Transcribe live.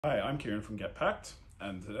Hi, I'm Kieran from Get Packed,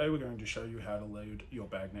 and today we're going to show you how to load your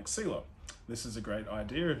bag neck sealer. This is a great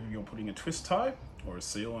idea if you're putting a twist tie or a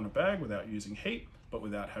seal on a bag without using heat, but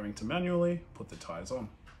without having to manually put the ties on.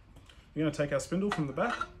 We're going to take our spindle from the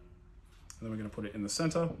back, and then we're going to put it in the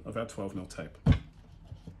center of our 12mm tape.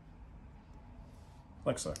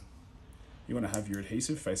 Like so. You want to have your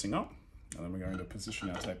adhesive facing up, and then we're going to position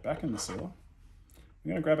our tape back in the sealer.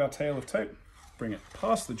 We're going to grab our tail of tape, bring it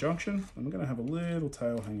past the junction, and we're going to have a little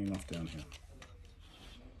tail hanging off down here.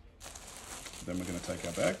 Then we're going to take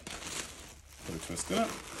our bag, put a twist in it,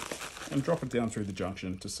 and drop it down through the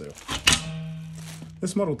junction to seal.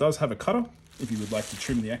 This model does have a cutter if you would like to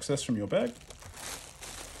trim the excess from your bag.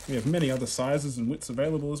 We have many other sizes and widths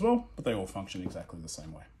available as well, but they all function exactly the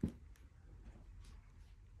same way.